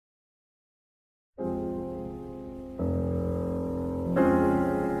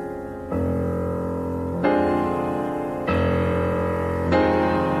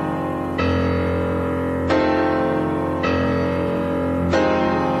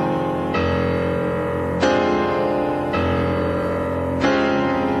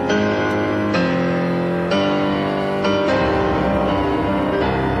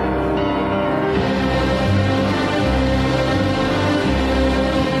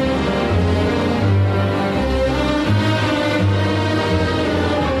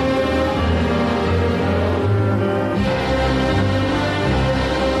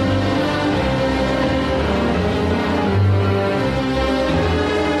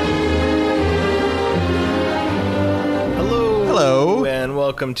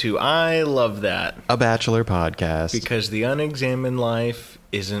welcome to I Love That, a Bachelor podcast. because the unexamined life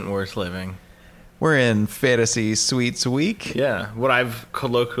isn't worth living. We're in Fantasy Suites Week. Yeah, what I've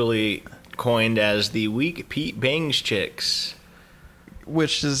colloquially coined as the week Pete bangs chicks.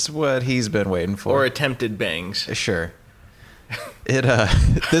 Which is what he's been waiting for. Or attempted bangs. Sure.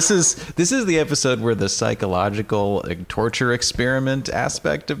 This is the episode where the psychological torture experiment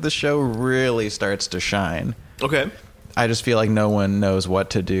aspect of the show really starts to shine. Okay. I just feel like no one knows what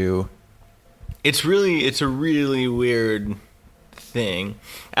to do. It's a really weird thing.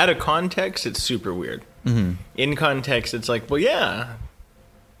 Out of context, it's super weird. Mm-hmm. In context, it's like, well, yeah,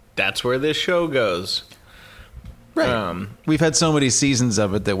 that's where this show goes. Right. We've had so many seasons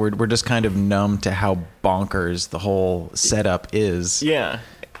of it that we're just kind of numb to how bonkers the whole setup is. Yeah.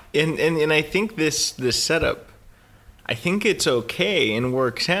 And I think this setup, I think it's okay and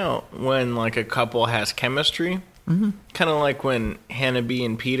works out when like a couple has chemistry. Mm-hmm. Kind of like when Hannah B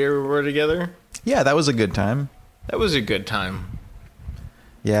and Peter were together. Yeah, that was a good time. That was a good time.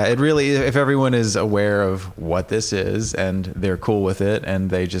 Yeah, it really, if everyone is aware of what this is and they're cool with it and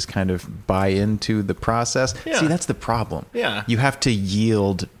they just kind of buy into the process. Yeah. See, that's the problem. Yeah. You have to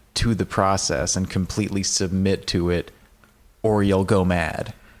yield to the process and completely submit to it or you'll go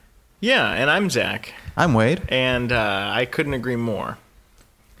mad. Yeah, and I'm Zach. I'm Wade. And I couldn't agree more.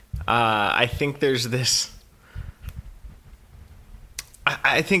 I think there's this...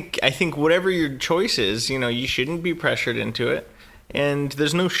 I think whatever your choice is, you shouldn't be pressured into it. And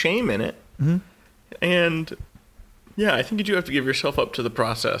there's no shame in it. Mm-hmm. And, yeah, I think you do have to give yourself up to the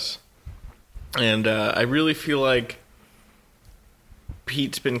process. And I really feel like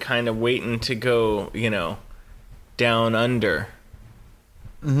Pete's been kind of waiting to go, down under.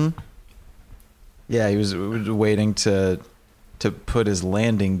 Mm-hmm. Yeah, he was waiting to put his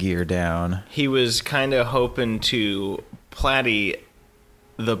landing gear down. He was kind of hoping to platty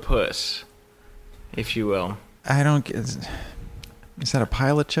the puss, if you will. I don't get... Is that a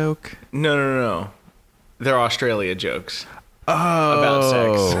pilot joke? No. They're Australia jokes. Oh, about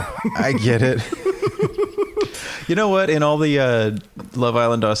sex. I get it. You know what? In all the Love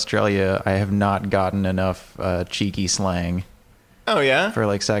Island Australia, I have not gotten enough cheeky slang. Oh yeah, for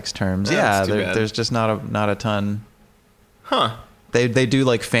like sex terms. Oh, yeah, bad. There's just not a ton. Huh? They do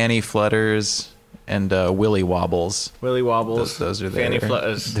like fanny flutters and willy wobbles. Willy wobbles. Those are fanny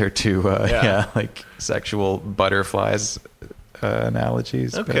flutters. They're two like sexual butterflies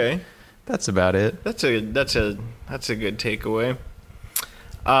analogies. Okay, that's about it. That's a good takeaway.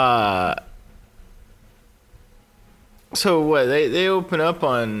 So what they open up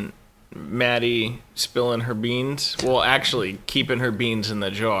on Maddie spilling her beans. Well, actually keeping her beans in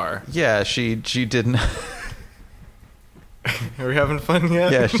the jar. Yeah, she didn't. Are we having fun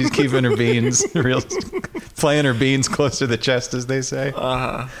yet? Yeah, she's keeping her beans playing her beans close to the chest, as they say.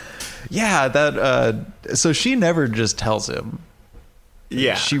 Uh-huh. Yeah, that. So she never just tells him.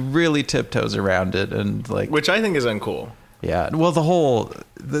 Yeah, she really tiptoes around it, and like, which I think is uncool. Yeah, well,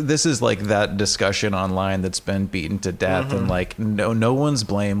 this is like that discussion online that's been beaten to death, mm-hmm. and like no one's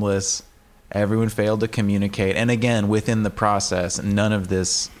blameless. Everyone failed to communicate, and again, within the process, none of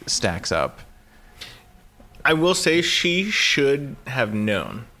this stacks up. I will say she should have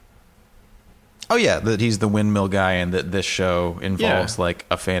known. Oh yeah, that he's the windmill guy, and that this show involves like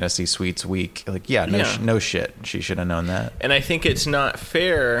a Fantasy Suites Week. Like, no shit, she should have known that. And I think it's not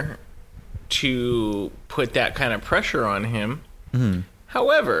fair to put that kind of pressure on him. Mm-hmm.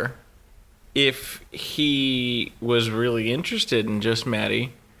 However, if he was really interested in just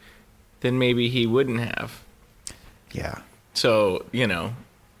Maddie, then maybe he wouldn't have. Yeah. So,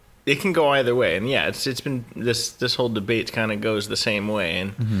 it can go either way. And yeah, it's been this whole debate kind of goes the same way.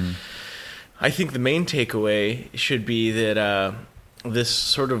 And mm-hmm. I think the main takeaway should be that this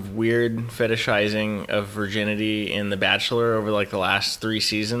sort of weird fetishizing of virginity in The Bachelor over like the last 3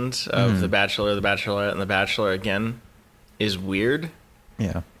 seasons of mm-hmm. The Bachelor, The Bachelorette, and The Bachelor again is weird.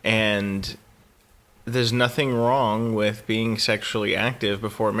 Yeah. And there's nothing wrong with being sexually active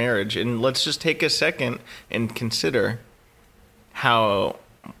before marriage. And let's just take a second and consider how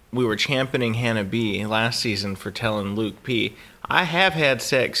we were championing Hannah B last season for telling Luke P, I have had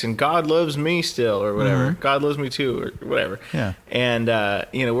sex and God loves me still, or whatever. Mm-hmm. God loves me too, or whatever. Yeah. And,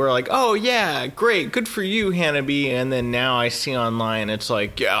 we're like, oh, yeah, great. Good for you, Hannah B. And then now I see online, it's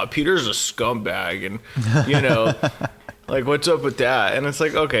like, yeah, Peter's a scumbag. And, like, what's up with that? And it's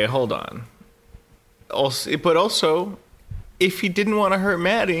like, okay, hold on. But also, if he didn't want to hurt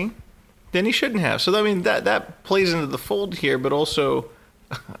Maddie, then he shouldn't have. So, I mean, that plays into the fold here, but also,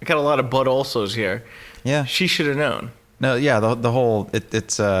 I got a lot of but alsos here. Yeah. She should have known. No, yeah, the whole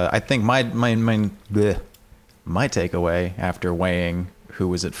it's I think my takeaway after weighing who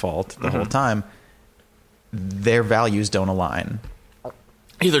was at fault the whole time, their values don't align.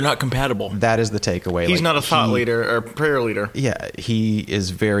 They're not compatible. That is the takeaway. He's not a thought leader or prayer leader. Yeah, he is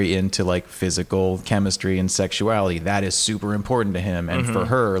very into like physical chemistry and sexuality. That is super important to him. And for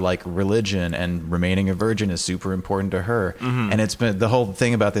her, like religion and remaining a virgin is super important to her. And it's been, the whole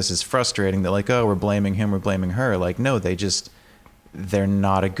thing about this is frustrating that like, oh, we're blaming him, we're blaming her. Like, no, they're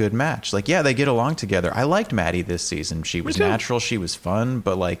not a good match. Like, yeah, they get along together. I liked Maddie this season. She was natural, she was fun,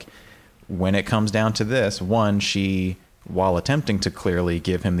 but like when it comes down to this, one, she, while attempting to clearly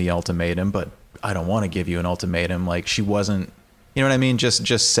give him the ultimatum, but I don't want to give you an ultimatum. Like she wasn't, you know what I mean?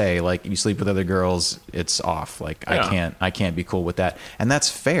 Just say like, you sleep with other girls, it's off. Like I can't be cool with that. And that's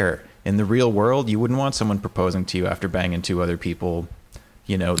fair. In the real world, you wouldn't want someone proposing to you after banging 2 other people,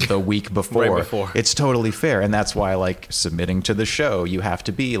 you know, the week before. Right before. It's totally fair. And that's why like submitting to the show, you have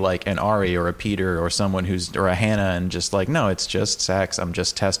to be like an Ari or a Peter or someone or a Hannah, and just like, no, it's just sex. I'm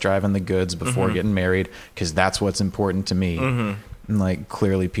just test driving the goods before getting married, because that's what's important to me. And like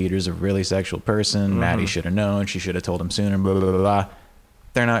clearly Peter's a really sexual person. Maddie should have known. She should have told him sooner. Blah, blah, blah, blah.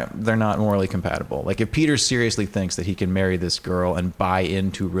 They're not morally compatible. Like if Peter seriously thinks that he can marry this girl and buy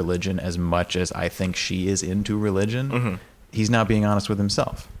into religion as much as I think she is into religion, he's not being honest with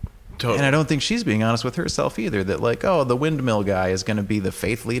himself. Totally. And I don't think she's being honest with herself either, that like, oh, the windmill guy is going to be the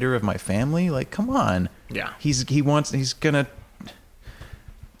faith leader of my family. Like, come on. Yeah. He's going to,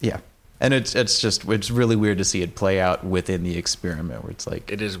 yeah. And it's really weird to see it play out within the experiment where it's like,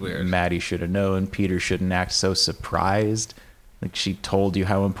 it is weird. Maddie should have known. Peter shouldn't act so surprised. Like she told you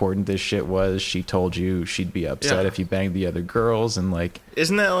how important this shit was. She told you she'd be upset if you banged the other girls, and like,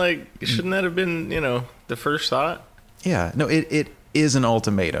 isn't that like, shouldn't that have been, you know, the first thought? Yeah, no, it is an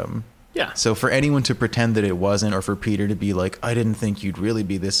ultimatum. Yeah. So for anyone to pretend that it wasn't, or for Peter to be like, I didn't think you'd really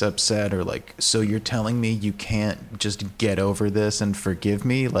be this upset, or like, so you're telling me you can't just get over this and forgive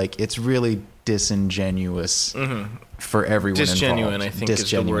me? Like, it's really disingenuous for everyone Disgenuine, involved. I think,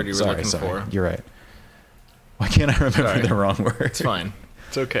 is the word you were looking for. You're right. Why can't I remember the wrong word? It's fine.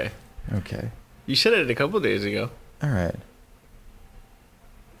 It's okay. Okay. You said it a couple of days ago. All right.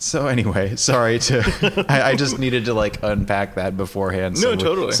 So anyway, sorry to, I just needed to like unpack that beforehand.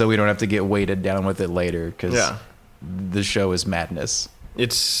 Totally. So we don't have to get weighted down with it later, because the show is madness.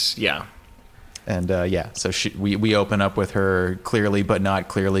 It's, And so we open up with her clearly but not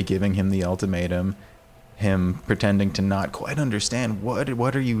clearly giving him the ultimatum, him pretending to not quite understand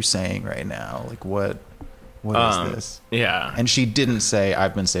what are you saying right now? Like what is this? Yeah. And she didn't say,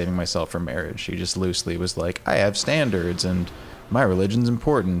 I've been saving myself for marriage. She just loosely was like, I have standards and my religion's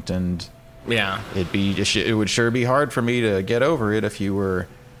important, and it would sure be hard for me to get over it if you were,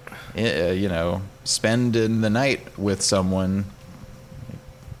 you know, spending the night with someone.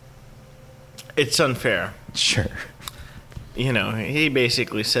 It's unfair. Sure. You know, he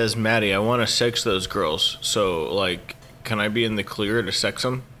basically says, Maddie, I want to sex those girls. So, like, can I be in the clear to sex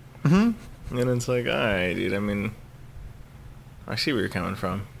them? And it's like, all right, dude. I mean, I see where you're coming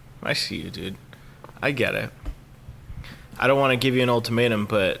from. I see you, dude. I get it. I don't want to give you an ultimatum,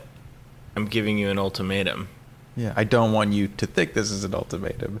 but I'm giving you an ultimatum. Yeah, I don't want you to think this is an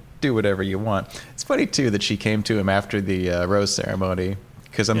ultimatum. Do whatever you want. It's funny, too, that she came to him after the rose ceremony.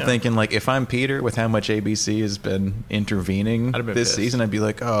 Because I'm thinking, like, if I'm Peter, with how much ABC has been intervening this season, I'd be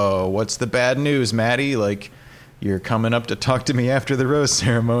like, oh, what's the bad news, Maddie? Like, you're coming up to talk to me after the rose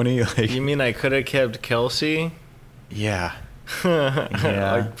ceremony. Like, you mean I could have kept Kelsey? Yeah.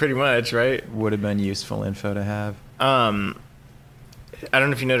 Like, pretty much, right? Would have been useful info to have. I don't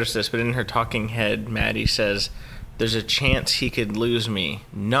know if you noticed this, but in her talking head, Maddie says, there's a chance he could lose me,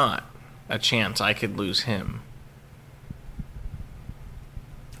 not a chance I could lose him.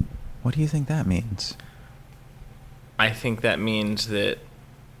 What do you think that means? I think that means that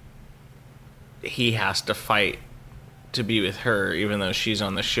he has to fight to be with her, even though she's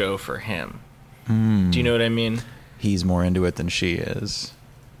on the show for him. Do you know what I mean? He's more into it than she is.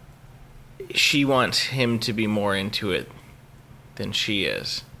 She wants him to be more into it than she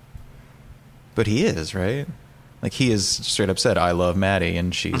is. But he is, right? Like, he is straight up said, I love Maddie,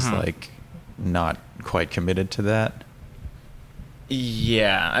 and she's, like, not quite committed to that.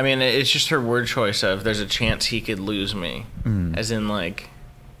 Yeah, I mean, it's just her word choice of, there's a chance he could lose me. As in, like,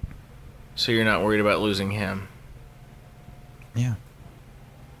 so you're not worried about losing him. Yeah.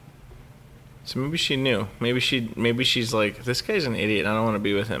 So maybe she knew. Maybe she's like, this guy's an idiot, I don't want to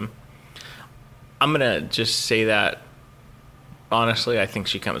be with him. I'm going to just say that, honestly, I think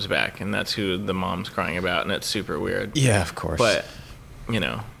she comes back, and that's who the mom's crying about, and it's super weird. Yeah, of course. But, you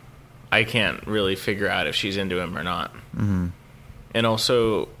know, I can't really figure out if she's into him or not. And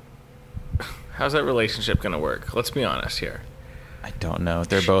also, how's that relationship going to work? Let's be honest here. I don't know.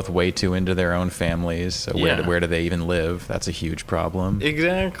 They're both way too into their own families. So Yeah. where do they even live? That's a huge problem.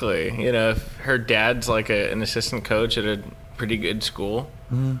 Exactly. If her dad's like an assistant coach at a pretty good school,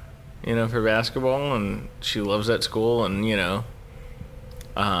 for basketball, and she loves that school, and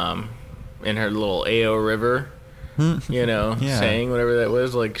in her little AO River, Yeah. saying whatever that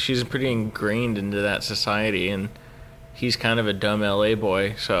was, like she's pretty ingrained into that society, and he's kind of a dumb LA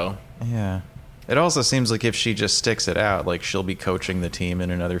boy, so. Yeah. It also seems like if she just sticks it out, like she'll be coaching the team in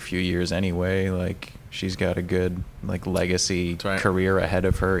another few years anyway. Like she's got a good like legacy That's right. career ahead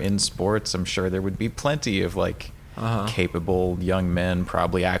of her in sports. I'm sure there would be plenty of like capable young men,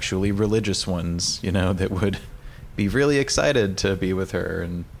 probably actually religious ones, that would be really excited to be with her.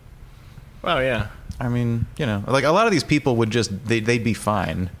 And Well, yeah. I mean, like a lot of these people would just they'd be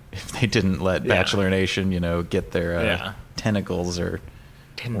fine if they didn't let Yeah. Bachelor Nation, get their Yeah. tentacles or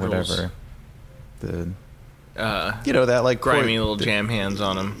Tendrils. whatever. The Uh, that like grimy little jam hands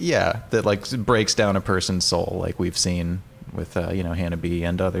on him. Yeah, that like breaks down a person's soul, like we've seen with Hannah B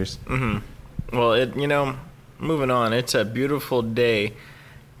and others. Well, moving on. It's a beautiful day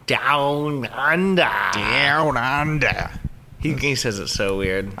down under. Down under. He says it so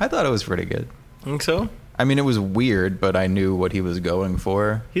weird. I thought it was pretty good. Think so? I mean, it was weird, but I knew what he was going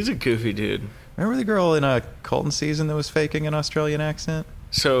for. He's a goofy dude. Remember the girl in Colton Season that was faking an Australian accent?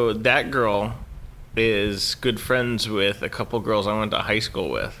 So that girl is good friends with a couple girls I went to high school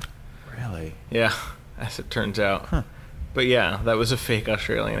with. Really? Yeah, as it turns out. Huh. But yeah, that was a fake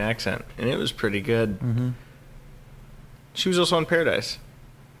Australian accent, and it was pretty good. Mm-hmm. She was also on Paradise.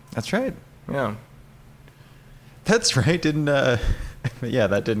 That's right. Yeah. That's right. Didn't yeah,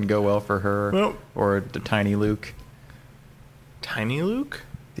 that didn't go well for her. Nope. Or the tiny Luke. Tiny Luke?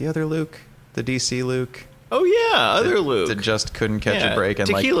 The other Luke. The DC Luke. Oh yeah, other Luke. That just couldn't catch Yeah, a break. And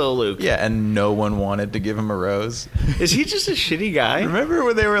Tequila Luke. Yeah, and no one wanted to give him a rose. Is he just a shitty guy? Remember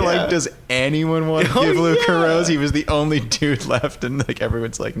when they were Yeah. like, does anyone want to Oh, give Luke a yeah. rose? He was the only dude left, and like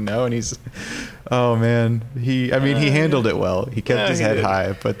everyone's like, no. And he's, oh man, he handled it well. He kept Yeah, his he head did.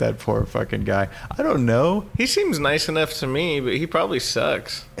 high, but that poor fucking guy. I don't know. He seems nice enough to me, but he probably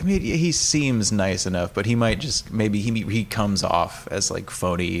sucks. I mean, he seems nice enough, but he might just maybe he comes off as like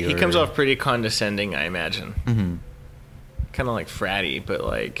phony. He comes off pretty condescending, I imagine. Hmm. Kind of like fratty, but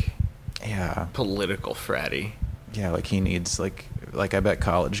like Yeah, political fratty. yeah. Like he needs like I bet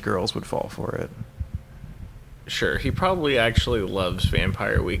college girls would fall for it. Sure, he probably actually loves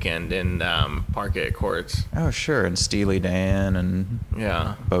Vampire Weekend and Parquet Courts. Oh sure, and Steely Dan and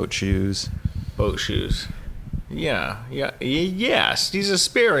Yeah, boat shoes. boat shoes. Yeah, yes, he's a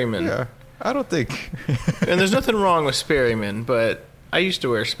Sperryman. Yeah, I don't think. And there's nothing wrong with Sperryman, but I used to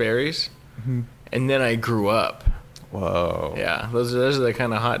wear Sperry's, and then I grew up. Whoa. Yeah, those are the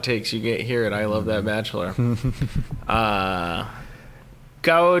kind of hot takes you get here at I Love That Bachelor.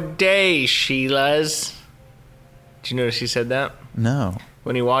 Go day, Sheila's. Did you notice he said that? No.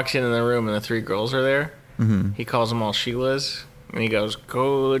 When he walks in the room and the three girls are there, he calls them all Sheila's. And he goes,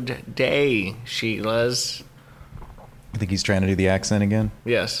 good day, Sheila's. I think he's trying to do the accent again.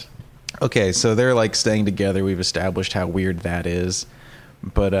 Yes. Okay, so they're like staying together. We've established how weird that is.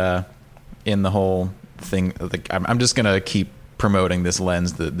 But in the whole thing, like, I'm just going to keep promoting this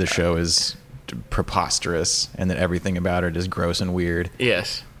lens that the show is preposterous and that everything about it is gross and weird.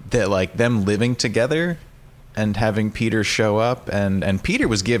 Yes. That like them living together and having Peter show up, and Peter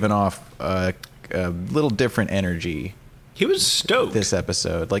was giving off a little different energy He was stoked. this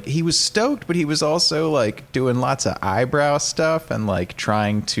episode. Like he was stoked, but he was also like doing lots of eyebrow stuff and like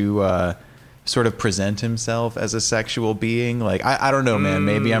trying to sort of present himself as a sexual being. Like I don't know, man.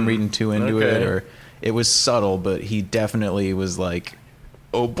 Maybe I'm reading too into it, okay. or it was subtle, but he definitely was like,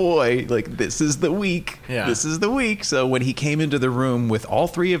 oh boy, like this is the week. Yeah. This is the week. So when he came into the room with all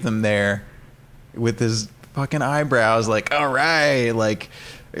three of them there with his fucking eyebrows, like, all right, like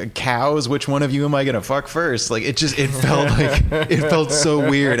cows, which one of you am I gonna fuck first? Like it felt like it felt so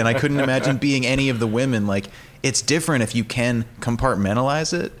weird, and I couldn't imagine being any of the women. Like it's different if you can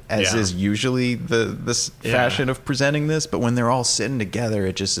compartmentalize it, as Yeah. is usually this fashion of presenting this, but when they're all sitting together,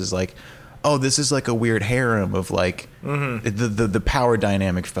 it just is like, oh, this is like a weird harem of like the power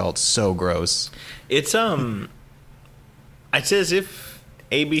dynamic felt so gross. It's it's as if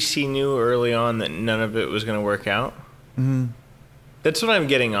ABC knew early on that none of it was going to work out. That's what I'm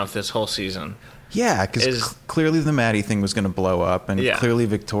getting off this whole season. Yeah, because Is- clearly the Maddie thing was going to blow up, and Yeah. clearly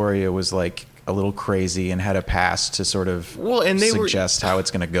Victoria was like a little crazy and had a past to sort of And they suggest how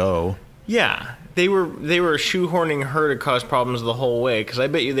it's going to go. Yeah, they were shoehorning her to cause problems the whole way. Because I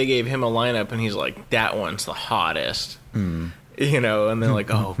bet you they gave him a lineup, and he's like, "That one's the hottest," and they're like,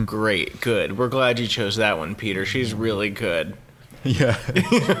 "Oh, great, good. We're glad you chose that one, Peter. She's really good." Yeah.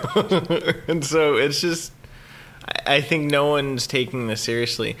 And so it's just, I think no one's taking this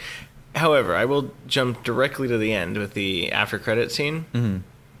seriously. However, I will jump directly to the end with the after credit scene. Mm-hmm.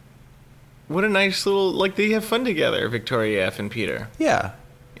 What a nice little, like, they have fun together, Victoria F. and Peter. Yeah.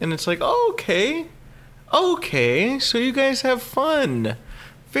 And it's like, oh, okay, so you guys have fun.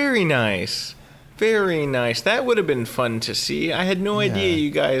 Very nice. Very nice. That would have been fun to see. I had no idea you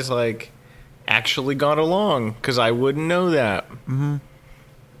guys, like, actually got along, because I wouldn't know that. Mm-hmm.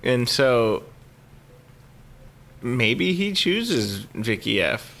 And so maybe he chooses Vicky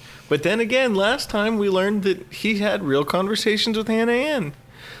F. But then again, last time we learned that he had real conversations with Hannah Ann.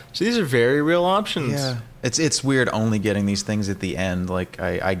 So these are very real options. Yeah. It's weird only getting these things at the end. Like,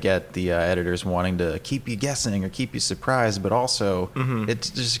 I get the editors wanting to keep you guessing or keep you surprised, but also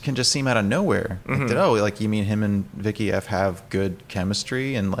it just can just seem out of nowhere. Like, that, like, you mean him and Vicky F have good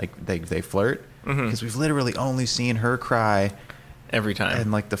chemistry and, like, they flirt? Because we've literally only seen her cry every time.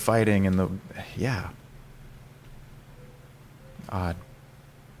 and, like, the fighting and the... Yeah. Odd.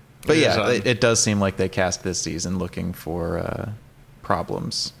 But yeah, it does seem like they cast this season looking for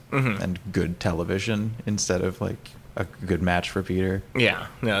problems and good television instead of, like, a good match for Peter. Yeah,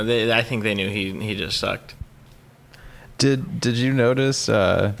 no, I think they knew he just sucked. Did you notice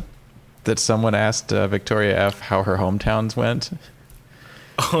that someone asked Victoria F. how her hometowns went?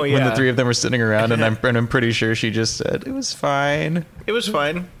 Oh yeah, when the three of them were sitting around, and I'm pretty sure she just said it was fine. It was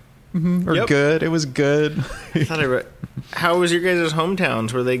fine. Or good. It was good. I thought I read. How was your guys'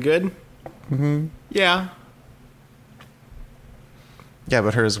 hometowns? Were they good? Yeah. Yeah,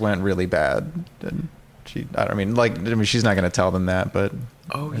 but hers went really bad. And I mean, she's not going to tell them that, but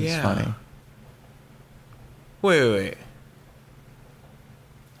it's funny. Wait.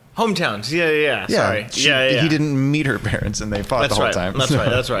 Hometowns. Yeah. Sorry. Yeah. He didn't meet her parents, and they fought the whole time.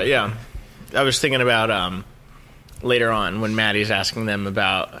 That's right. Yeah. I was thinking about later on when Maddie's asking them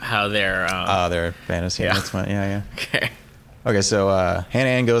about how their fantasy nights went. Yeah. Okay, so Hannah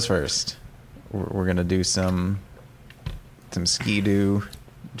Ann goes first. We're going to do some ski-doo,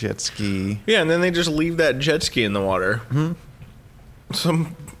 jet ski. Yeah, and then they just leave that jet ski in the water.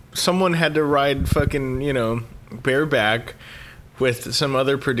 Someone had to ride fucking, bareback with some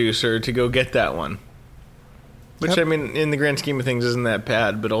other producer to go get that one. Which, I mean, in the grand scheme of things, isn't that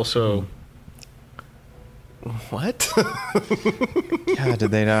bad, but also... What? Yeah, did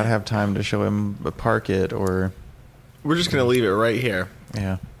they not have time to show him park it, or... We're just going to leave it right here.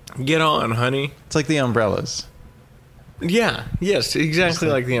 Yeah. Get on, honey. It's like the umbrellas. Yeah, yes, exactly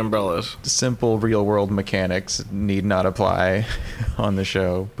like the umbrellas. Simple real-world mechanics need not apply on the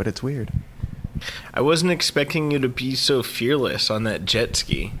show, but it's weird. I wasn't expecting you to be so fearless on that jet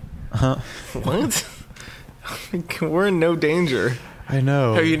ski. What? We're in no danger. I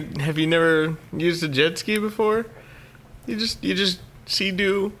know. Have you never used a jet ski before? You just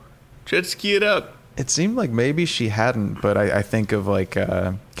sea-doo, jet ski it up. It seemed like maybe she hadn't, but I think of, like,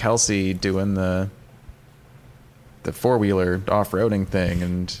 Kelsey doing the four-wheeler off-roading thing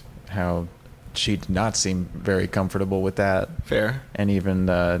and how she did not seem very comfortable with that. Fair. And even,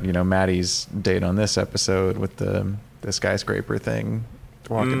 Maddie's date on this episode with the skyscraper thing,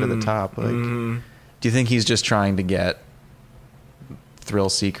 walking to the top. Like, do you think he's just trying to get thrill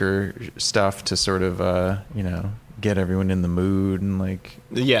seeker stuff to sort of, get everyone in the mood and, like,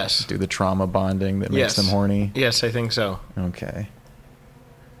 yes, do the trauma bonding that makes them horny? Yes, I think so. Okay.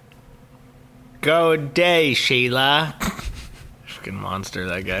 Good day, Sheila. Fucking monster,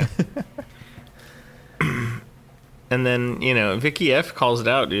 that guy. And then, Vicky F. calls it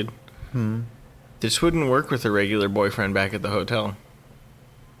out, dude. This wouldn't work with her regular boyfriend back at the hotel.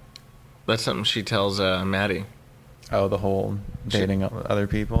 That's something she tells Maddie. Oh, the whole dating other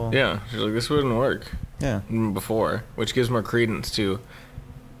people? Yeah. She's like, this wouldn't work. Yeah. Before, which gives more credence to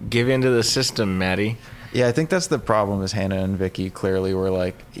give into the system, Maddie. Yeah, I think that's the problem is Hannah and Vicky clearly were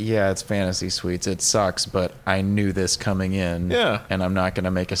like, yeah, it's fantasy suites. It sucks, but I knew this coming in. Yeah. And I'm not going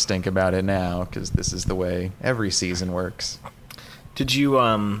to make a stink about it now because this is the way every season works. Did you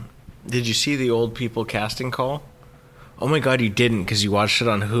see the old people casting call? Oh my God, you didn't because you watched it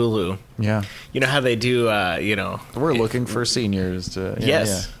on Hulu. Yeah. You know how they do, We're looking for seniors to...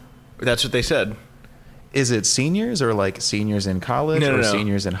 yes. Yeah. That's what they said. Is it seniors or like seniors in college or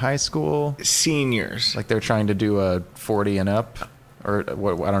seniors in high school? Seniors. Like they're trying to do a 40 and up, or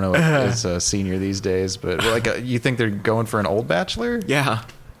what? I don't know what is a senior these days, but like you think they're going for an old bachelor? Yeah.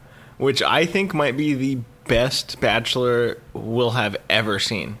 Which I think might be the best bachelor we'll have ever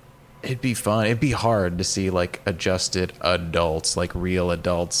seen. It'd be fun. It'd be hard to see like adjusted adults, like real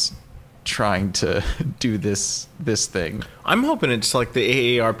adults trying to do this thing. I'm hoping it's like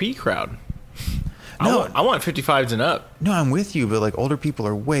the AARP crowd. No. I want 55s and up. No, I'm with you, but like older people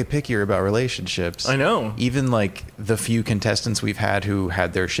are way pickier about relationships. I know. Even like the few contestants we've had who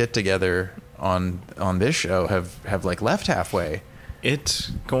had their shit together on this show have like left halfway. It's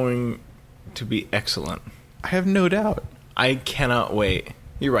going to be excellent. I have no doubt. I cannot wait.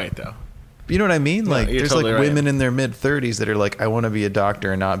 You're right, though. You know what I mean? No, Like, you're there's totally like right. women in their mid 30s that are like, I want to be a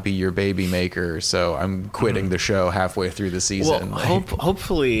doctor and not be your baby maker, so I'm quitting the show halfway through the Well, season. Like,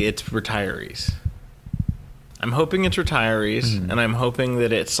 hopefully it's retirees. I'm hoping it's retirees, and I'm hoping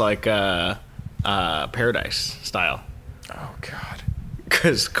that it's like Paradise style. oh God.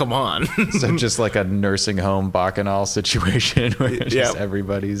 Because, come on. So just like a nursing home bacchanal situation where just Yep.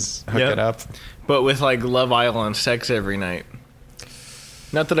 everybody's hooking Yep. up. But with like Love Island sex every night.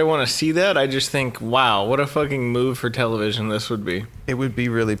 Not that I want to see that. I just think, wow, what a fucking move for television this would be. It would be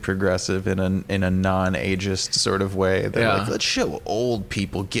really progressive in a non-ageist sort of way. They're Yeah. like, let's show old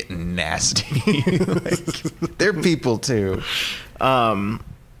people getting nasty. Like, they're people too.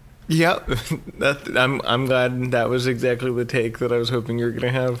 Yep. I'm glad that was exactly the take that I was hoping you were going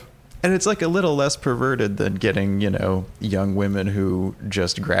to have. And it's like a little less perverted than getting, young women who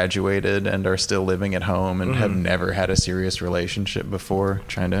just graduated and are still living at home and have never had a serious relationship before,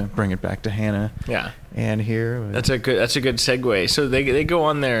 trying to bring it back to Hannah. Yeah. And here. That's a good segue. So they go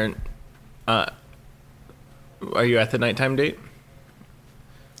on there. Are you at the nighttime date?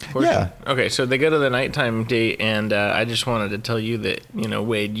 Yeah. Okay, so they go to the nighttime date, and I just wanted to tell you that,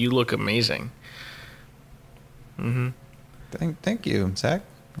 Wade, you look amazing. Thank you, Zach.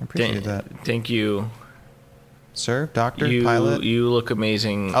 I appreciate that. Thank you. Sir, doctor, You pilot. you look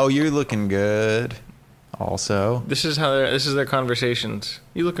amazing. Oh, you're looking good. Also. This is their conversations.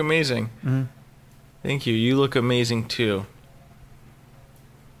 You look amazing. Mhm. Thank you. You look amazing too.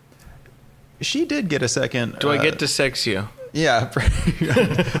 She did get a second. Do I get to sex you? Yeah.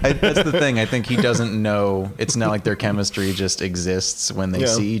 That's the thing. I think he doesn't know. It's not like their chemistry just exists when they Yeah.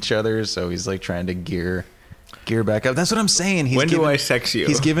 see each other. So he's like trying to gear back up. That's what I'm saying. When do I sex you?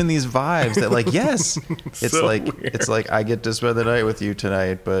 He's giving these vibes that like, yes, it's So like, weird. it's like I get to spend the night with you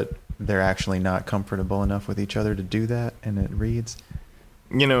tonight, but they're actually not comfortable enough with each other to do that. And it reads.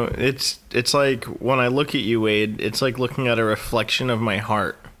 It's like when I look at you, Wade, it's like looking at a reflection of my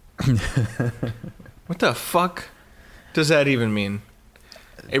heart. What the fuck does that even mean?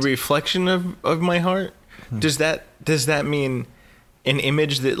 A reflection of my heart? Does that mean an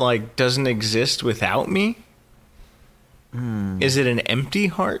image that like doesn't exist without me? Is it an empty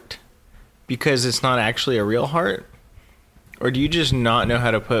heart because it's not actually a real heart? Or do you just not know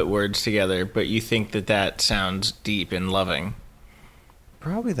how to put words together, but you think that sounds deep and loving?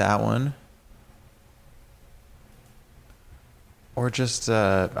 Probably that one. Or just,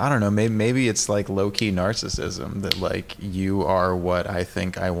 I don't know, maybe it's like low-key narcissism that like you are what I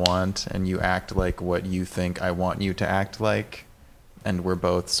think I want and you act like what you think I want you to act like. And we're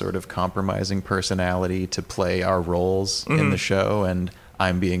both sort of compromising personality to play our roles in the show. And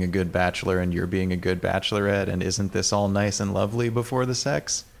I'm being a good bachelor and you're being a good bachelorette. And isn't this all nice and lovely before the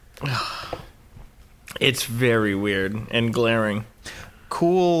sex? It's very weird and glaring.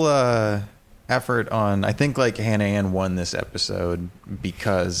 Cool effort on, I think like Hannah Ann won this episode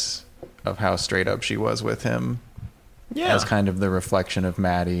because of how straight up she was with him. Yeah. As kind of the reflection of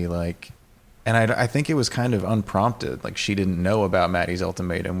Maddie, like, and I think it was kind of unprompted. Like she didn't know about Maddie's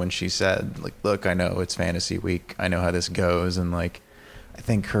ultimatum when she said, like, look, I know it's fantasy week. I know how this goes. And like, I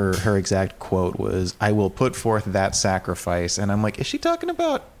think her exact quote was, I will put forth that sacrifice. And I'm like, is she talking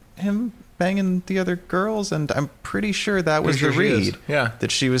about him banging the other girls? And I'm pretty sure that was Pretty the sure she is. read. Yeah.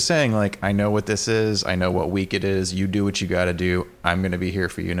 That she was saying, like, I know what this is. I know what week it is. You do what you got to do. I'm going to be here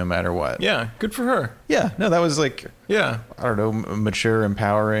for you no matter what. Yeah, good for her. Yeah. No, that was like, Yeah. I don't know, mature,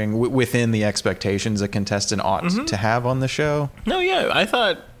 empowering, within the expectations a contestant ought to have on the show. No, yeah, I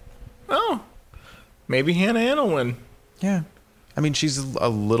thought, maybe Hannah Ann will win. Yeah. I mean, she's a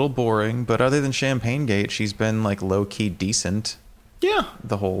little boring, but other than Champagne Gate, she's been like low-key decent Yeah.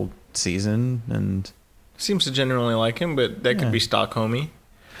 the whole season. And Seems to genuinely like him, but that could be Stockholmy.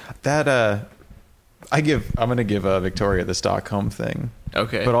 that, I'm going to give Victoria the Stockholm thing.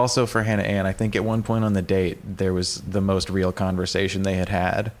 Okay. But also for Hannah Ann, I think at one point on the date, there was the most real conversation they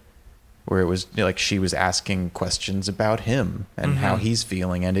had where it was like she was asking questions about him and how he's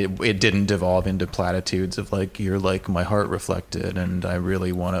feeling. And it didn't devolve into platitudes of like, you're like my heart reflected and I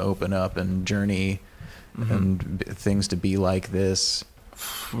really want to open up and journey and things to be like this.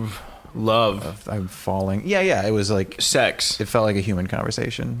 Love. I'm falling. Yeah. It was like, Sex. it felt like a human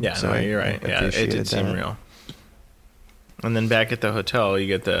conversation. Yeah, So no, you're right. I Yeah, it appreciated did seem that. real. And then back at the hotel, you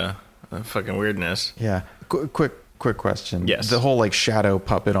get the fucking weirdness. Yeah. Quick quick question. Yes. The whole like shadow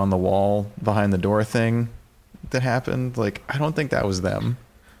puppet on the wall behind the door thing that happened, like I don't think that was them.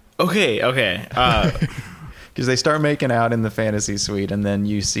 Okay. Because they start making out in the fantasy suite, and then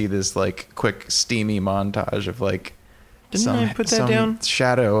you see this like quick steamy montage of like Didn't I put that down?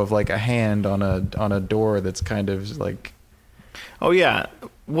 shadow of like a hand on a door that's kind of like. Oh yeah,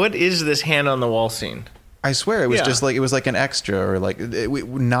 what is this hand on the wall scene? I swear it was Yeah. just like it was like an extra or like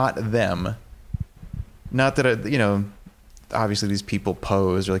not them. Not that obviously these people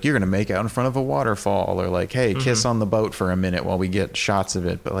pose or like you're gonna make out in front of a waterfall or like hey kiss on the boat for a minute while we get shots of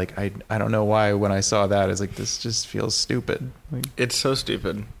it. But like I don't know why when I saw that it's like this just feels stupid. Like, It's so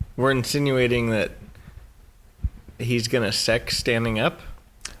stupid. We're insinuating that he's gonna sex standing up.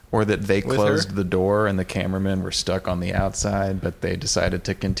 or that they With closed her? the door and the cameramen were stuck on the outside, but they decided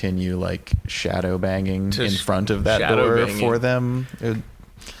to continue like shadow banging in front of that shadow door banging. for them.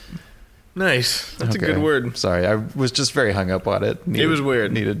 Nice. That's Okay. a good word. Sorry, I was just very hung up on it. It was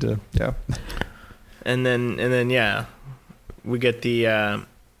weird. Needed to, yeah. And then yeah, we get the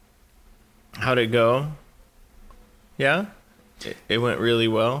how'd it go? Yeah, it went really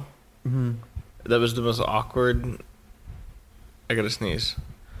well. Mm-hmm. That was the most awkward. I gotta sneeze.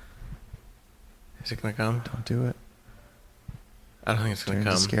 Is it gonna come? Don't do it. I don't think it's gonna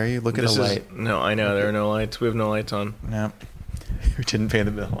Trying to come. scare you? Look at This a is- light. No, I know there are no lights. We have no lights on. No. We didn't pay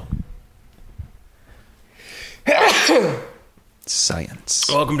the bill. Science.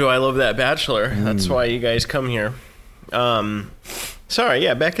 Welcome to I Love That Bachelor. That's why you guys come here. Sorry,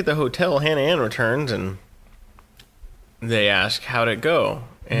 yeah, back at the hotel, Hannah Ann returns and they ask how'd it go,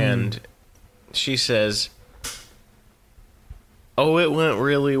 and she says, "Oh, it went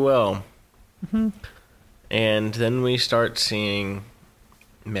really well." And then we start seeing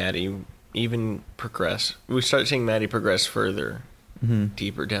Maddie even progress. We start seeing Maddie progress further,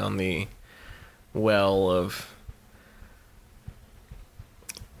 deeper down the well of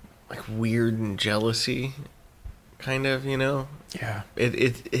like weird jealousy, kind of, you know. Yeah.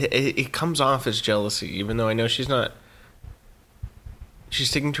 It comes off as jealousy, even though I know she's not. She's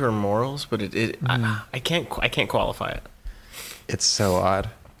sticking to her morals, but I can't qualify it. It's so odd.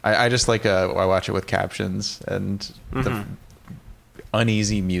 I just like I watch it with captions and the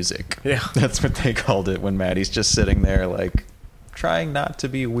uneasy music. Yeah. That's what they called it when Maddie's just sitting there like trying not to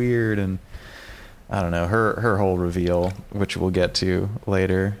be weird, and I don't know, her whole reveal, which we'll get to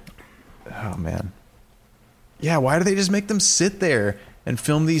later. Oh man. Yeah, why do they just make them sit there and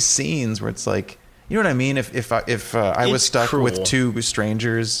film these scenes where it's like, you know what I mean? If I was It's stuck cruel. with two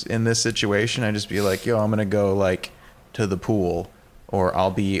strangers in this situation, I'd just be like, yo, I'm gonna go like to the pool, or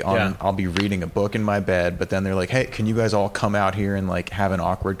I'll be reading a book in my bed. But then they're like, hey, can you guys all come out here and like have an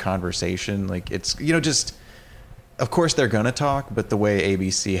awkward conversation? Like it's just. Of course they're gonna talk, but the way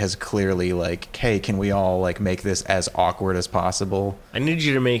ABC has clearly like, hey, can we all like make this as awkward as possible? I need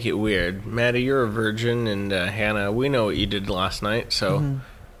you to make it weird. Maddie, you're a virgin, and Hannah, we know what you did last night, so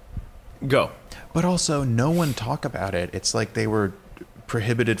go. But also, no one talk about it. It's like they were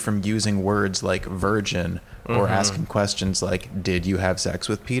prohibited from using words like virgin or asking questions like, did you have sex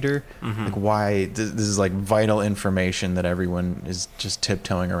with Peter? Like, why? This is like vital information that everyone is just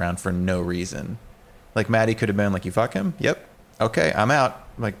tiptoeing around for no reason. Like, Maddie could have been like, you fuck him? Yep. Okay, I'm out.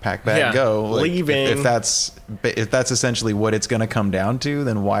 Like, pack bag, Yeah, go. Like, leaving. If that's essentially what it's going to come down to,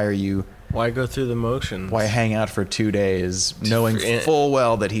 then why are you... Why go through the motions? Why hang out for 2 days knowing full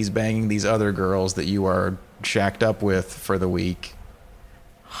well that he's banging these other girls that you are shacked up with for the week?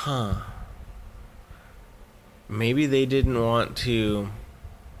 Huh. Maybe they didn't want to...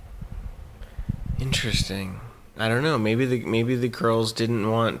 Interesting. I don't know. Maybe the girls didn't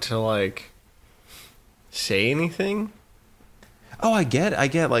want to, like, say anything? Oh, I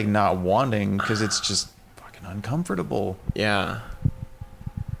get like not wanting because it's just fucking uncomfortable. Yeah.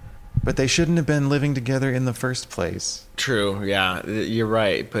 But they shouldn't have been living together in the first place. True, yeah. You're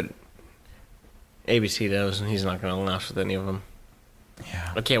right, but ABC knows, and he's not going to last with any of them.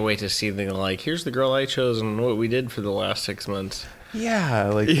 Yeah. I can't wait to see the, like, here's the girl I chose and what we did for the last 6 months. Yeah,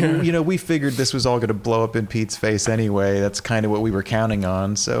 like, you know, we figured this was all going to blow up in Pete's face anyway. That's kind of what we were counting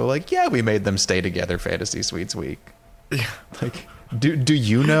on. So, like, yeah, we made them stay together Fantasy Suites week. Yeah. Like, do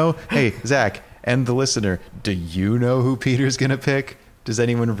you know? Hey, Zach, and the listener, do you know who Peter's going to pick? Does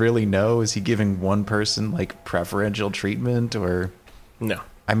anyone really know? Is he giving one person, like, preferential treatment? Or, No.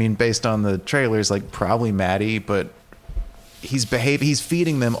 I mean, based on the trailers, like, probably Maddie, but he's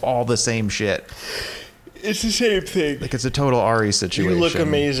feeding them all the same shit. It's the same thing. Like, it's a total Ari situation. You look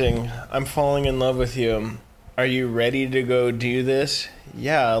amazing. I'm falling in love with you. Are you ready to go do this?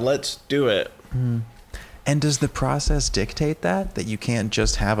 Yeah, let's do it. And does the process dictate that you can't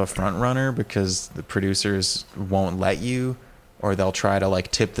just have a front runner because the producers won't let you, or they'll try to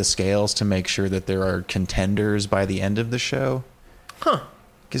like tip the scales to make sure that there are contenders by the end of the show? Huh.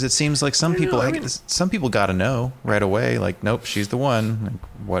 Because it seems like some people, some people got to know right away. Like, nope, she's the one.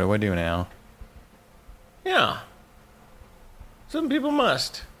 Like, what do I do now? Yeah. Some people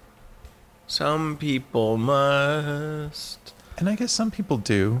must. Some people must. And I guess some people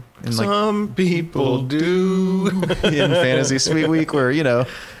do. And some people do. In Fantasy Suite Week, where, you know,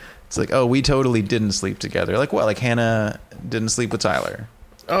 it's like, oh, we totally didn't sleep together. Like what? Like Hannah didn't sleep with Tyler.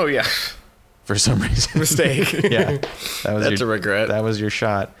 Oh, yeah. For some reason. Mistake. Yeah. That's a regret. That was your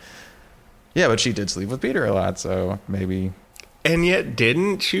shot. Yeah, but she did sleep with Peter a lot, so maybe. And yet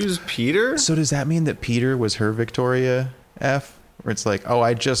didn't choose Peter? So does that mean that Peter was her Victoria F? Where it's like, oh,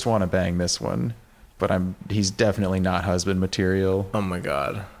 I just want to bang this one, but he's definitely not husband material. Oh my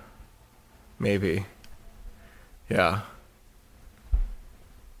God. Maybe. Yeah.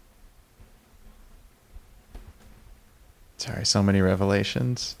 Sorry, so many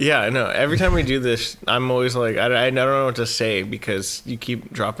revelations. Yeah, I know. Every time we do this, I'm always like, I don't know what to say because you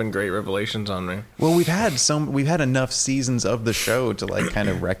keep dropping great revelations on me. Well, we've had enough seasons of the show to like kind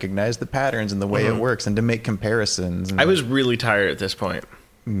of recognize the patterns and the way it works and to make comparisons. And I was really tired at this point.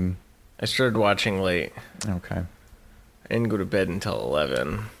 Mm. I started watching late. Okay. I didn't go to bed until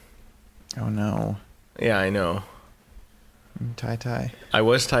 11. Oh no. Yeah, I know. Tie. I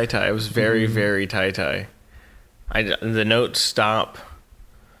was tie-tie. I was very, very tie-tie. The notes stop,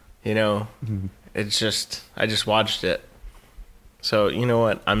 you know, it's just, I just watched it. So, you know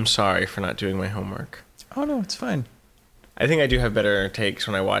what? I'm sorry for not doing my homework. Oh, no, it's fine. I think I do have better takes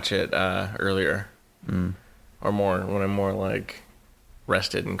when I watch it earlier. Or more, when I'm more, like,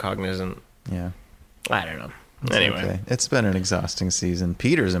 rested and cognizant. Yeah. I don't know. It's anyway. Okay. It's been an exhausting season.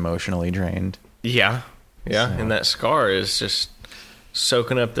 Peter's emotionally drained. Yeah. Yeah, So. and that scar is just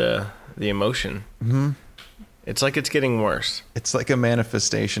soaking up the emotion. Mm-hmm. It's like it's getting worse. It's like a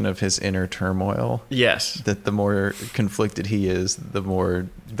manifestation of his inner turmoil. Yes. That the more conflicted he is, the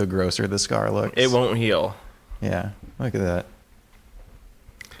grosser the scar looks. It won't heal. Yeah. Look at that.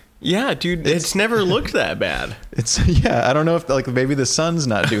 Yeah, dude, it's never looked that bad. Yeah, I don't know if like maybe the sun's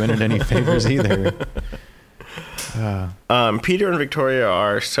not doing it any favors either. Peter and Victoria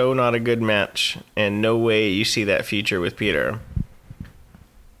are so not a good match, and no way you see that future with Peter.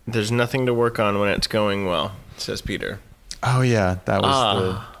 There's nothing to work on when it's going well, says Peter. Oh yeah, that was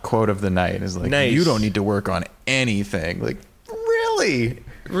the quote of the night. Is like, nice. You don't need to work on anything. Like, really?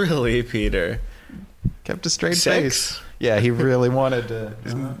 Really, Peter? Kept a straight Sex? face. Yeah, he really wanted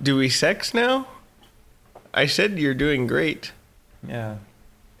to. Do we sex now? I said you're doing great. Yeah.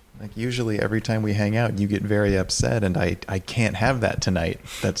 Like usually every time we hang out, you get very upset, and I can't have that tonight.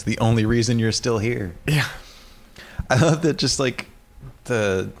 That's the only reason you're still here. Yeah. I love that just like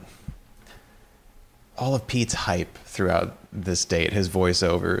all of Pete's hype throughout this date, his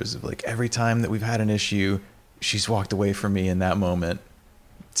voiceovers, like every time that we've had an issue, she's walked away from me in that moment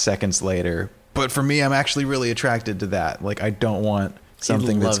seconds later. But for me, I'm actually really attracted to that. Like I don't want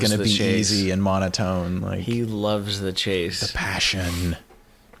something that's going to be easy and monotone. Like he loves the chase. The passion.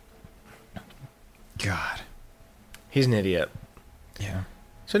 God. He's an idiot. Yeah.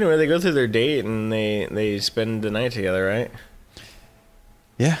 So anyway, they go through their date and they spend the night together, right?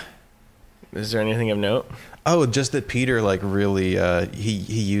 Yeah. Is there anything of note? Oh, just that Peter like really he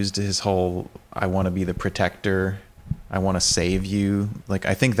used his whole I want to be the protector. I want to save you. Like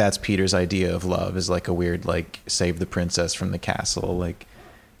I think that's Peter's idea of love, is like a weird like save the princess from the castle, like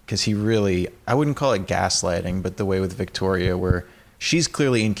cuz he really, I wouldn't call it gaslighting, but the way with Victoria where she's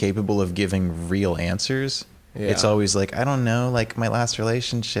clearly incapable of giving real answers. Yeah. It's always like, I don't know, like my last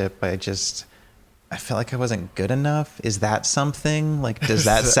relationship, I felt like I wasn't good enough. Is that something? Like, does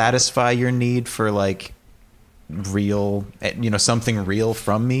that satisfy your need for like real, something real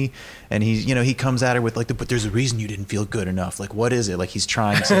from me? And he comes at her with like, but there's a reason you didn't feel good enough. Like, what is it? Like he's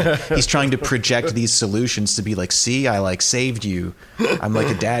trying to project these solutions to be like, see, I like saved you. I'm like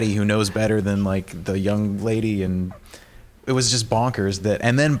a daddy who knows better than like the young lady. And it was just bonkers that,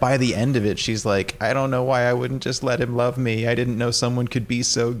 and then by the end of it, she's like, I don't know why I wouldn't just let him love me. I didn't know someone could be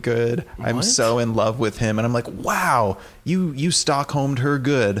so good. What? I'm so in love with him. And I'm like, wow, you Stockholmed her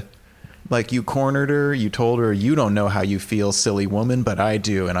good. Like you cornered her. You told her, you don't know how you feel, silly woman, but I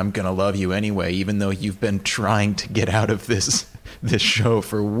do. And I'm going to love you anyway, even though you've been trying to get out of this show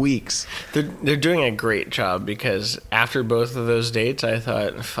for weeks. They're doing a great job, because after both of those dates, I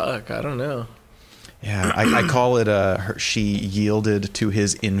thought, fuck, I don't know. Yeah, I call it she yielded to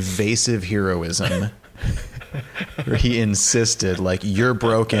his invasive heroism. where he insisted, like, you're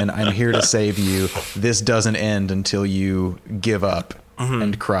broken. I'm here to save you. This doesn't end until you give up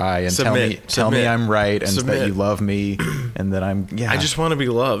and cry and tell me I'm right and that you love me and that I just want to be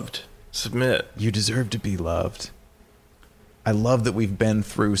loved. Submit. You deserve to be loved. I love that we've been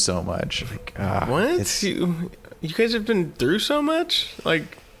through so much. Like, what? You guys have been through so much?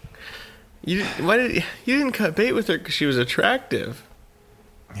 Like, you didn't cut bait with her because she was attractive.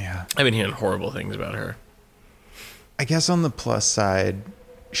 Yeah. I've been hearing horrible things about her. I guess on the plus side,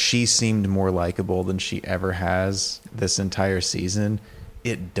 she seemed more likable than she ever has this entire season.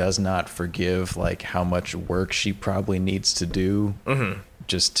 It does not forgive like how much work she probably needs to do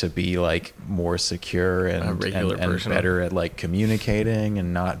just to be like more secure and better at like communicating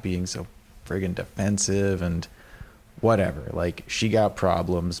and not being so friggin' defensive and whatever. Like, she got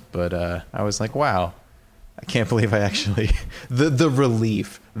problems, but I was like, wow, I can't believe I actually the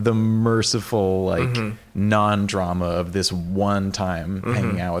relief, the merciful like non-drama of this one time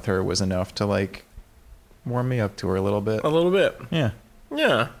hanging out with her was enough to like warm me up to her a little bit. Yeah.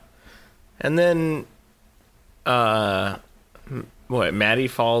 And then Maddie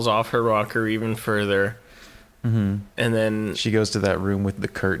falls off her rocker even further. And then she goes to that room with the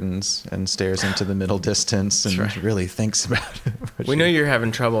curtains and stares into the middle distance and really thinks about it. We know you're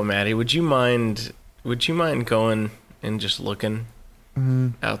having trouble, Maddie. Would you mind going and just looking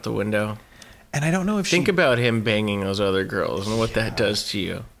out the window? And I don't know if think about him banging those other girls and what that does to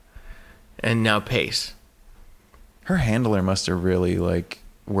you. And now Pace. Her handler must have really like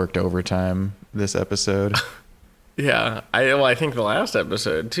worked overtime this episode. Yeah, I think the last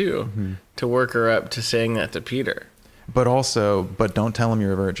episode too, to work her up to saying that to Peter. But don't tell him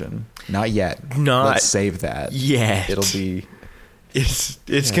you're a virgin. Not yet. Let's save that. Yeah, it'll be.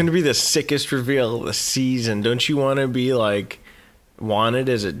 It's going to be the sickest reveal of the season. Don't you want to be like wanted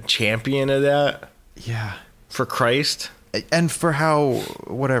as a champion of that? Yeah, for Christ. And for how,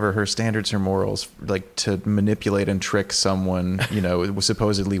 whatever, her standards, her morals, like to manipulate and trick someone,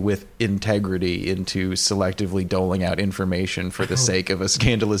 supposedly with integrity into selectively doling out information for the sake of a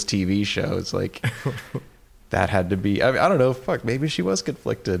scandalous TV show. It's like, that had to be, I don't know, maybe she was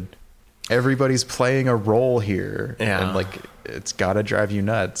conflicted. Everybody's playing a role here. Yeah. And like, it's got to drive you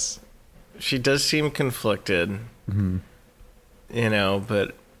nuts. She does seem conflicted,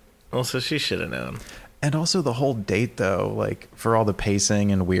 but also she should have known. And also the whole date, though, like for all the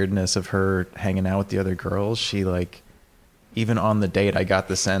pacing and weirdness of her hanging out with the other girls, she like, even on the date, I got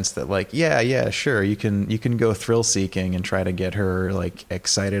the sense that like, yeah, sure, you can go thrill seeking and try to get her like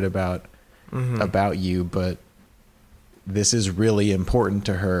excited about you, but this is really important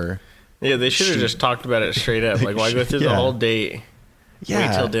to her. Yeah, they should have just talked about it straight up. Like, why go through the whole date? Yeah.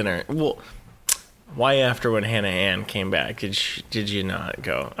 Wait till dinner. Well, why after when Hannah Ann came back did you not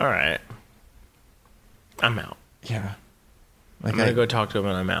go, all right, I'm out. Yeah. Like, I'm going to go talk to him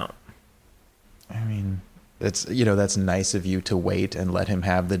and I'm out. I mean, it's, that's nice of you to wait and let him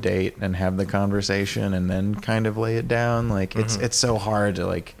have the date and have the conversation and then kind of lay it down. Like, it's so hard to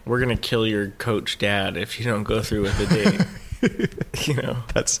like... We're going to kill your coach dad if you don't go through with the date.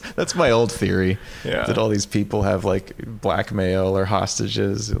 That's my old theory. Yeah. That all these people have like blackmail or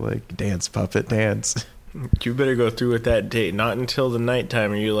hostages, like dance puppet. You better go through with that date. Not until the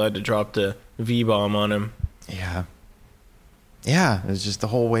nighttime are you allowed to drop the V-bomb on him. Yeah, it's just the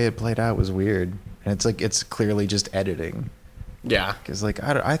whole way it played out was weird. And it's like, it's clearly just editing. Yeah. Because like,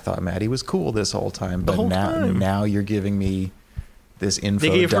 I thought Maddie was cool this whole time, but now you're giving me this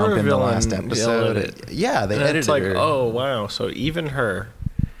info dump in the last episode. They edited it's like, her. oh, wow. So even her.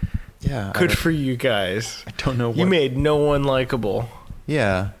 Yeah. Good for you guys. I don't know what. You made no one likable.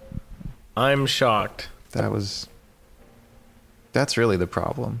 Yeah. I'm shocked. That's really the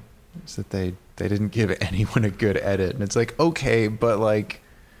problem. Is that they didn't give anyone a good edit. And it's like, okay, but like,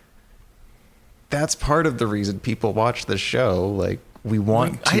 that's part of the reason people watch the show. Like, we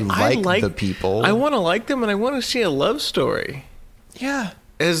want to like the people. I want to like them, and I want to see a love story. Yeah.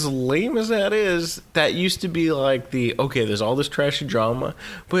 As lame as that is, that used to be like there's all this trashy drama,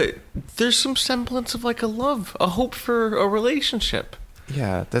 but there's some semblance of like a hope for a relationship.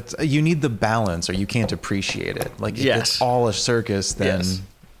 Yeah, you need the balance or you can't appreciate it. Like, if it's all a circus, then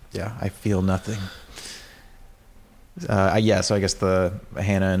yeah, I feel nothing. So I guess the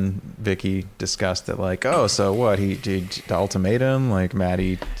Hannah and Vicky discussed it. Like, oh, so what? He did the ultimatum. Like,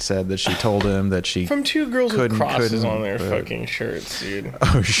 Maddie said that she told him that she from two girls with crosses on their fucking shirts, dude.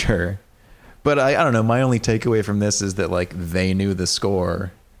 Oh, sure. But I don't know. My only takeaway from this is that like they knew the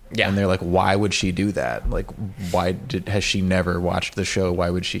score. Yeah. And they're like, why would she do that? Like, has she never watched the show? Why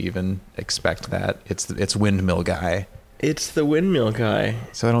would she even expect that? It's Windmill Guy. It's the windmill guy.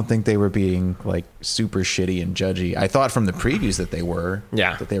 So I don't think they were being like super shitty and judgy. I thought from the previews that they were.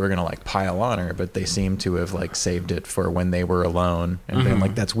 Yeah. That they were going to like pile on her, but they seem to have like saved it for when they were alone and been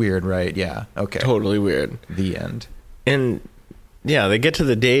like, that's weird, right? Yeah. Okay. Totally weird. The end. And yeah, they get to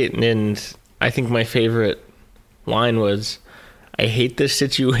the date, and I think my favorite line was, I hate this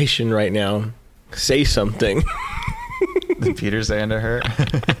situation right now. Say something. Peter saying to her.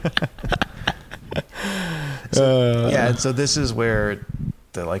 Yeah, and so this is where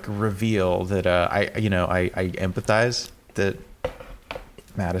the like reveal that I empathize that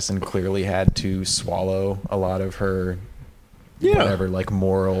Madison clearly had to swallow a lot of her whatever like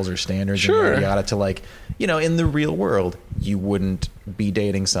morals or standards and yada yada to like, you know, in the real world you wouldn't be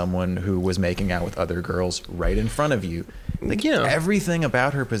dating someone who was making out with other girls right in front of you. Like everything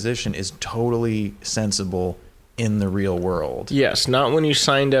about her position is totally sensible in the real world. Yes, not when you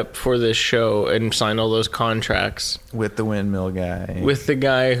signed up for this show and signed all those contracts. With the windmill guy. With the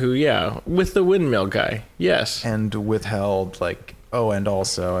guy who, with the windmill guy. Yes. And withheld, like, oh, and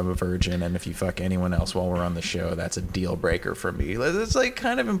also I'm a virgin, and if you fuck anyone else while we're on the show, that's a deal breaker for me. It's like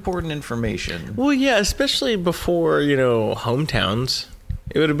kind of important information. Well, yeah, especially before, hometowns.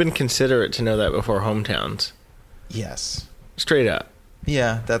 It would have been considerate to know that before hometowns. Yes. Straight up.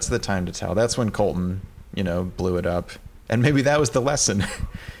 Yeah, that's the time to tell. That's when Colton, blew it up. And maybe that was the lesson.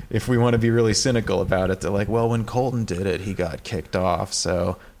 If we want to be really cynical about it, they're like, well, when Colton did it, he got kicked off,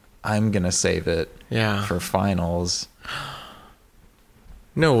 so I'm going to save it for finals.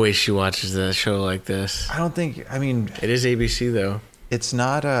 No way she watches a show like this. It is ABC, though. It's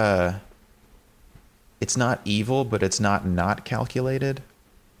not evil, but it's not calculated.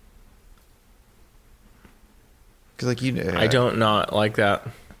 Because I don't not like that.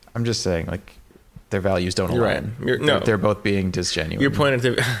 I'm just saying, like, their values don't align. Right. They're both being disgenuine. Your point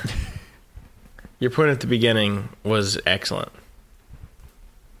at the beginning was excellent.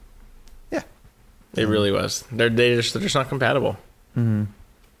 Yeah, it really was. They're just not compatible. Mm-hmm.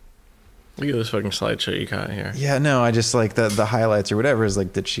 Look at this fucking slideshow you got here. Yeah, no, I just like the highlights or whatever is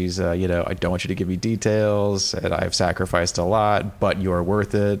like that she's I don't want you to give me details, and I've sacrificed a lot, but you're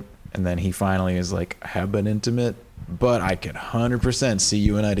worth it. And then he finally is like, I have been intimate, but I can 100% see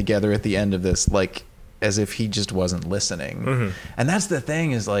you and I together at the end of this, like as if he just wasn't listening. Mm-hmm. And that's the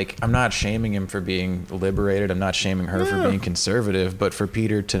thing is like, I'm not shaming him for being liberated. I'm not shaming her for being conservative, but for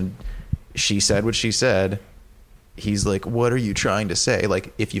Peter she said what she said. He's like, what are you trying to say?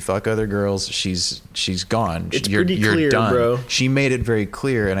 Like, if you fuck other girls, she's gone. It's pretty clear, done. Bro. She made it very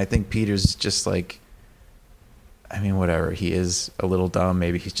clear. And I think Peter's just like, whatever. He is a little dumb.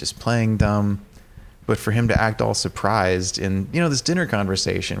 Maybe he's just playing dumb. But for him to act all surprised in, this dinner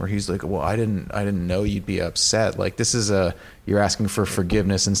conversation where he's like, well, I didn't know you'd be upset. Like, this is you're asking for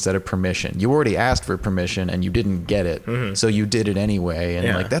forgiveness instead of permission. You already asked for permission and you didn't get it. Mm-hmm. So you did it anyway.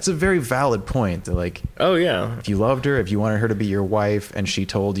 And like, that's a very valid point. That, like, oh yeah, if you loved her, if you wanted her to be your wife and she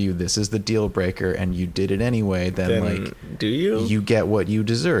told you this is the deal breaker and you did it anyway, then like, do you get what you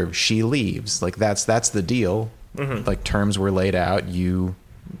deserve. She leaves. Like, that's the deal. Mm-hmm. Like, terms were laid out. You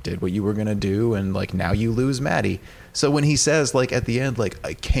did what you were gonna do, and like now you lose Maddie. So when he says like at the end, like,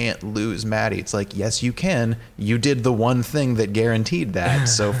 I can't lose Maddie, it's like, yes you can. You did the one thing that guaranteed that.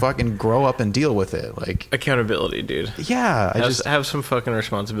 So fucking grow up and deal with it. Like, accountability, dude. Yeah, have some fucking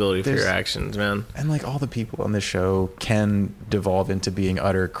responsibility for your actions, man. And like, all the people on this show can devolve into being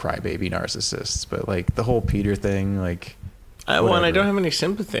utter crybaby narcissists, but like the whole Peter thing, like, I don't have any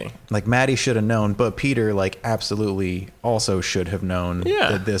sympathy. Like, Maddie should have known, but Peter, like, absolutely also should have known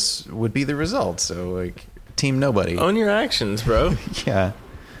that this would be the result. So, like, team nobody. Own your actions, bro. Yeah.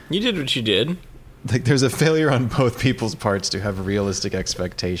 You did what you did. Like, there's a failure on both people's parts to have realistic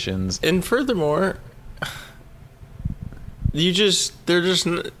expectations. And furthermore, he's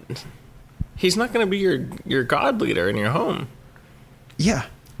not going to be your god leader in your home. Yeah.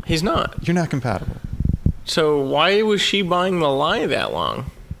 He's not. You're not compatible. So why was she buying the lie that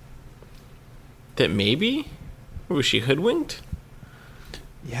long? That maybe? Was she hoodwinked?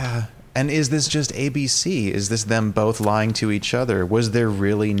 Yeah. And is this just ABC? Is this them both lying to each other? Was there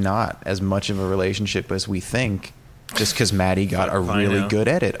really not as much of a relationship as we think? Just because Maddie got a really good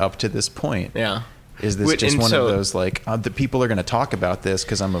edit up to this point. Yeah. Is this just one of those, like, the people are going to talk about this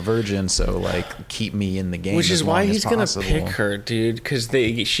because I'm a virgin, so, like, keep me in the game. Which is why he's going to pick her, dude, because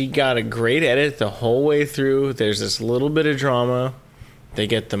she got a great edit the whole way through. There's this little bit of drama. They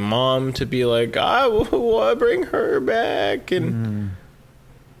get the mom to be like, I will bring her back. And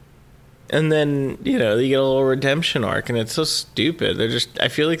then, they get a little redemption arc, and it's so stupid. I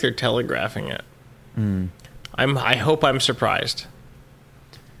feel like they're telegraphing it. I hope I'm surprised.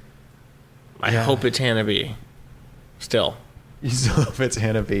 I hope it's Hannah B. Still. You still hope it's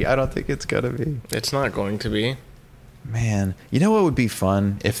Hannah B. I don't think it's gonna be. It's not going to be. Man, you know what would be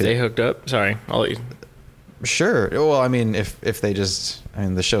fun if They hooked up? Sorry, I'll let you. Sure. Well, I mean, if they just, I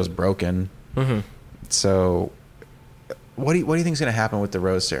mean, the show's broken. Mm-hmm. So, what do you think is going to happen with the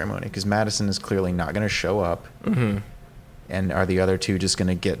rose ceremony? Because Madison is clearly not going to show up. Mm-hmm. And are the other two just going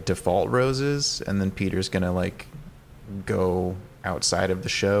to get default roses, and then Peter's going to like go outside of the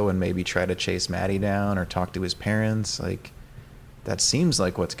show and maybe try to chase Maddie down or talk to his parents? Like, that seems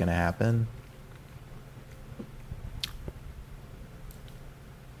like what's going to happen.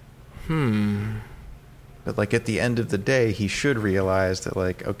 But like at the end of the day, he should realize that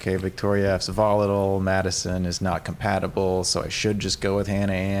like, okay, Victoria F's volatile, Madison is not compatible, so I should just go with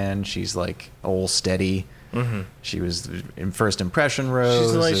Hannah Ann. She's like old steady. Mm-hmm. She was in first impression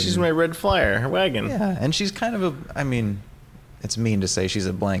rose. She's my red flyer, her wagon. Yeah, and she's kind of I mean, it's mean to say she's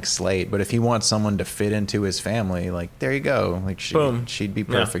a blank slate, but if he wants someone to fit into his family, like there you go. Like Boom. She'd be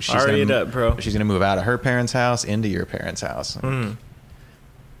perfect. Yeah, already it up, bro. She's gonna move out of her parents' house into your parents' house. Mm-hmm.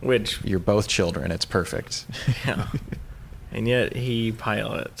 Which you're both children. It's perfect. Yeah. And yet he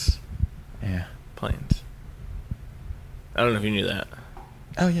pilots planes. I don't know if you knew that.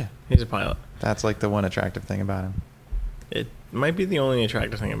 Oh, yeah. He's a pilot. That's like the one attractive thing about him. It might be the only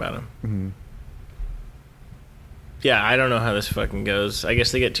attractive thing about him. Mm-hmm. Yeah, I don't know how this fucking goes. I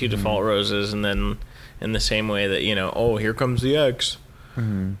guess they get 2 default roses, and then in the same way that, you know, oh, here comes the ex.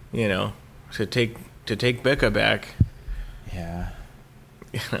 Mm-hmm. You know, to take Becca back. Yeah.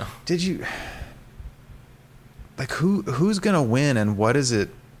 You know. Did you like who's gonna win, and what would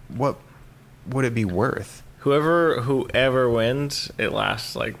it be worth? Whoever wins, it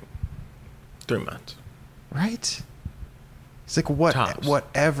lasts like 3 months. Right? It's like Tops.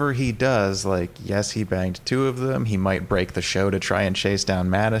 whatever he does, like yes, he banged 2 of them. He might break the show to try and chase down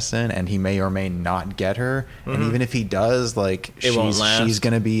Madison, and he may or may not get her. Mm-hmm. And even if he does, like she's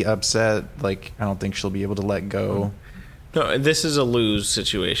gonna be upset. Like I don't think she'll be able to let go. Mm-hmm. No, this is a lose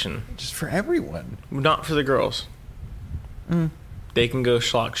situation. Just for everyone. Not for the girls. They can go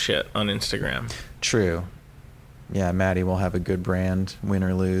schlock shit on Instagram. True. Yeah, Maddie will have a good brand, win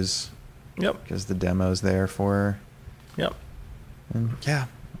or lose. Yep. Because the demo's there for her. Yep. And yeah,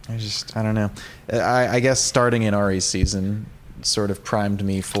 I don't know. I guess starting in Ari's season sort of primed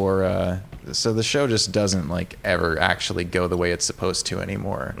me for... so the show just doesn't like ever actually go the way it's supposed to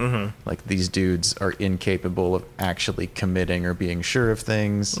anymore. Mm-hmm. Like these dudes are incapable of actually committing or being sure of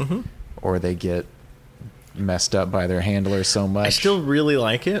things, or they get messed up by their handler so much. I still really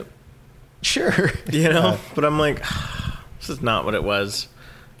like it. Sure. You know, but I'm like, this is not what it was.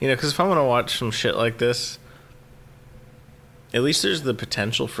 You know, because if I want to watch some shit like this, at least there's the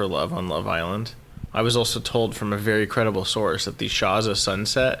potential for love on Love Island. I was also told from a very credible source that the Shahs of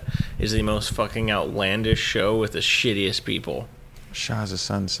Sunset is the most fucking outlandish show with the shittiest people. Shahs of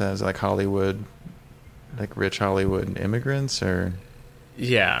Sunset, like Hollywood, like rich Hollywood immigrants, or?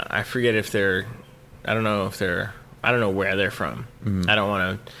 Yeah, I forget if they're, I don't know where they're from. I don't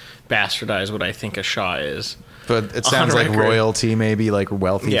want to bastardize what I think a Shah is. But it sounds like royalty, maybe like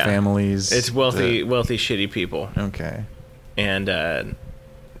wealthy families. It's wealthy, shitty people. Okay. And,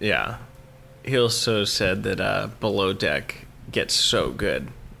 yeah. He also said that Below Deck gets so good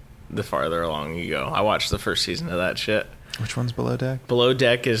the farther along you go. I watched the first season of that shit. Which one's Below Deck? Below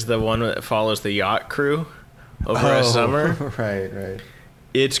Deck is the one that follows the yacht crew over a summer. Right.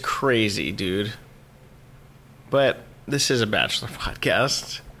 It's crazy, dude. But this is a Bachelor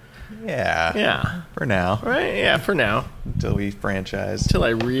podcast. Yeah. For now. Right? Yeah, for now. Until we franchise. Until I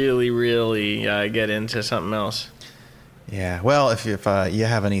really, really get into something else. Yeah. Well, if you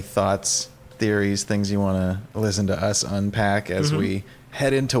have any thoughts, theories, things you want to listen to us unpack as we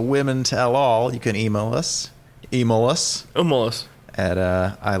head into Women Tell All, you can email us at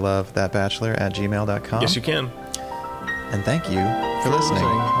ilovethatbachelor@gmail.com. Yes, you can. And thank you for listening.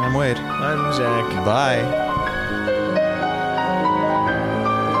 I'm Wade. I'm Zach. Bye.